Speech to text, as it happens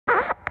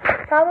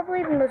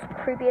probably the most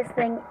creepiest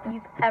thing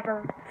you've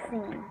ever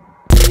seen.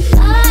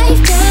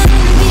 Life can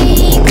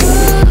be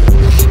cruel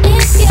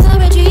if you're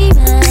a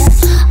dreamer.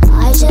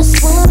 I just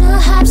wanna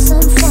have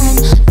some fun.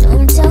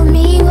 Don't tell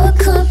me what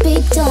could be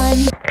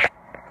done.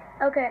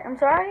 Okay, I'm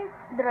sorry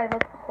that I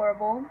look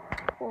horrible.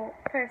 Well,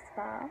 first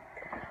of all,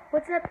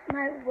 what's up,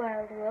 my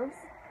wild wolves?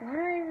 Why do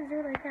I even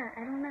do like that?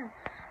 I don't know.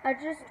 I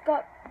just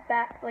got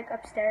back,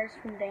 upstairs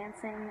from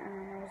dancing,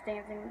 and I was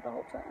dancing the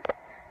whole time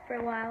for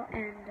a while,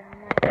 and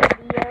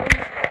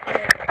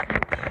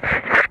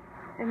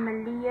my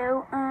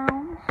Leo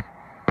arms,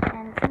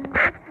 and some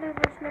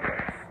little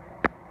slippers,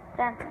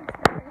 dancing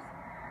slippers.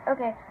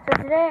 Okay, so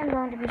today I'm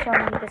going to be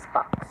showing you this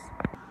box.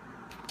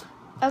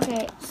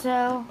 Okay,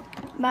 so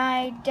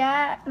my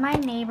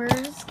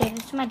neighbors gave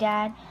this to my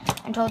dad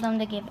and told him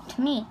to give it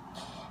to me.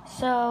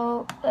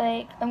 So,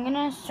 I'm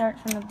gonna start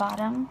from the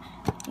bottom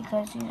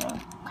because these are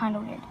kind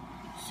of weird.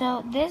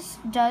 So, this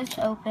does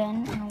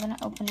open, and I'm gonna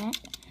open it.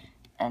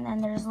 And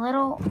then there's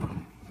little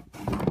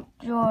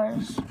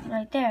drawers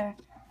right there.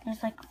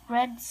 There's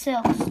red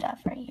silk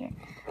stuff right here.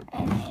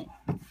 And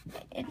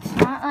it's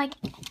not I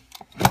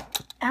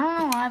don't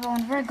know why, but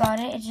whenever I got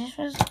it, it just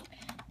was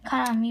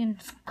kind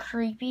of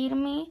creepy to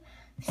me.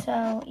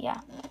 So,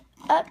 yeah.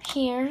 Up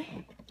here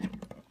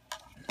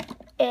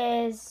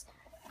is,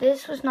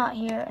 this was not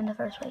here in the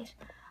first place.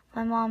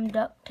 My mom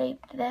duct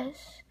taped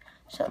this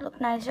so it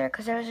looked nicer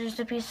because there was just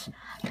a piece of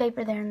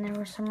paper there and there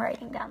was some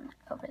writing down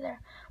over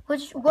there,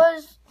 which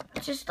was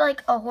just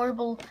a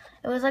horrible,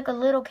 it was like a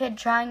little kid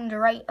trying to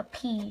write a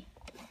P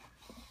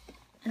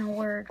in a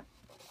word.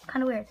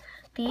 Kind of weird.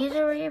 These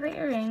are where you put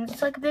your rings.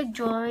 It's like a big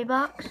jewelry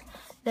box.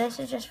 This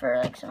is just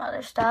for some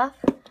other stuff.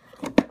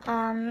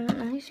 Let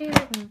me see if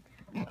I can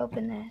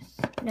open this.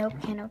 Nope,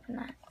 can't open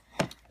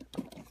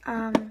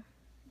that.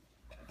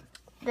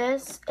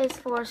 This is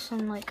for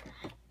some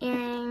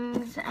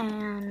earrings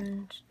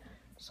and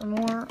some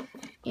more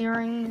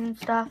earrings and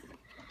stuff.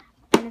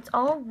 And it's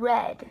all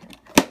red.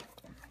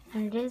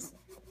 And it is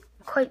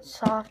quite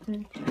soft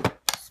and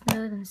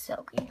smooth and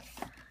silky.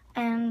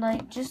 And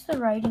just the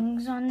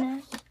writings on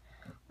this.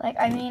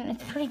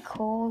 It's pretty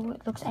cool.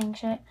 It looks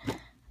ancient.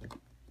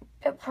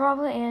 It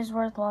probably is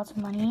worth lots of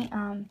money.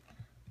 My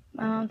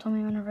mom told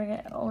me whenever I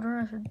get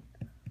older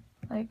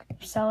I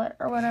should sell it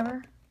or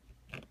whatever.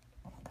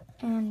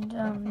 And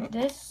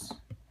this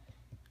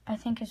I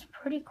think is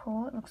pretty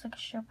cool. It looks like a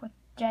ship with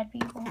dead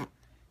people.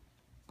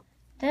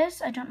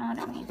 This, I don't know what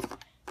it means.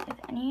 If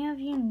any of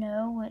you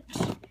know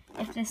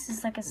if this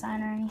is a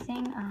sign or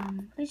anything,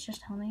 please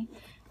just tell me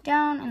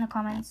down in the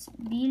comments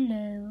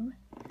below.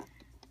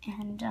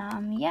 And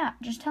yeah,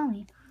 just tell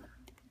me.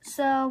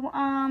 So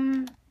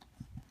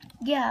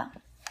yeah,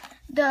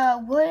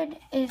 the wood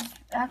is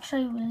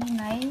actually really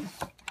nice.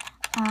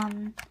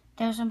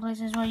 There's some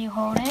places where you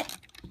hold it,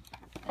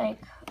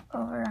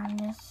 over on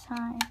this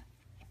side.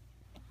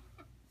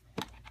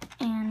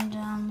 And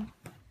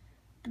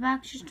the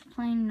back's just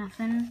plain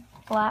nothing,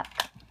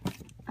 black,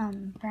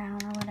 brown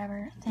or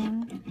whatever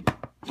thing.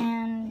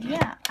 And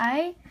yeah,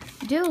 I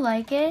do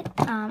like it.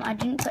 I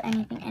didn't put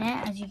anything in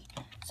it, as you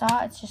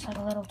saw. It's just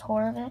a little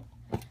tour of it.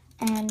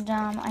 And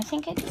I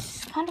think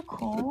it's kind of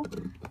cool,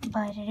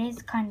 but it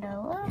is kind of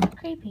a little bit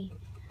creepy.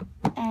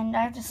 And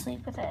I have to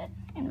sleep with it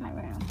in my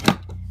room.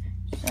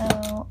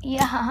 So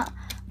yeah,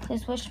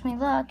 please wish me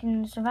luck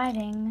in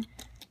surviving.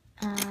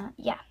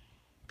 Yeah.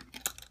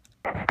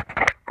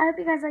 I hope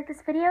you guys like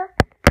this video.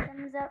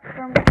 Thumbs up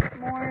for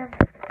more of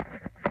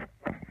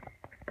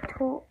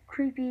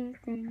creepy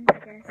things, I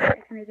guess. I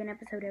can make an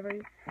episode every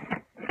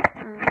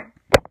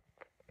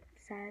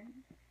Saturday.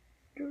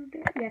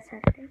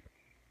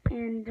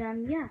 And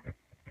yeah.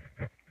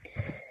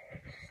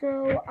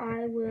 So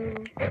I will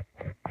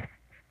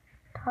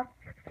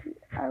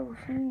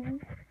see you.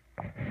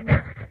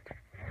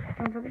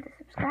 Don't forget to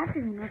subscribe to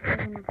me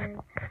whenever I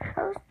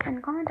post,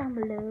 and comment down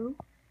below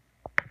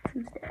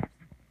some steps.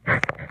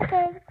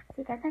 Okay,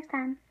 see you guys next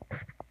time.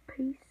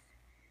 Peace.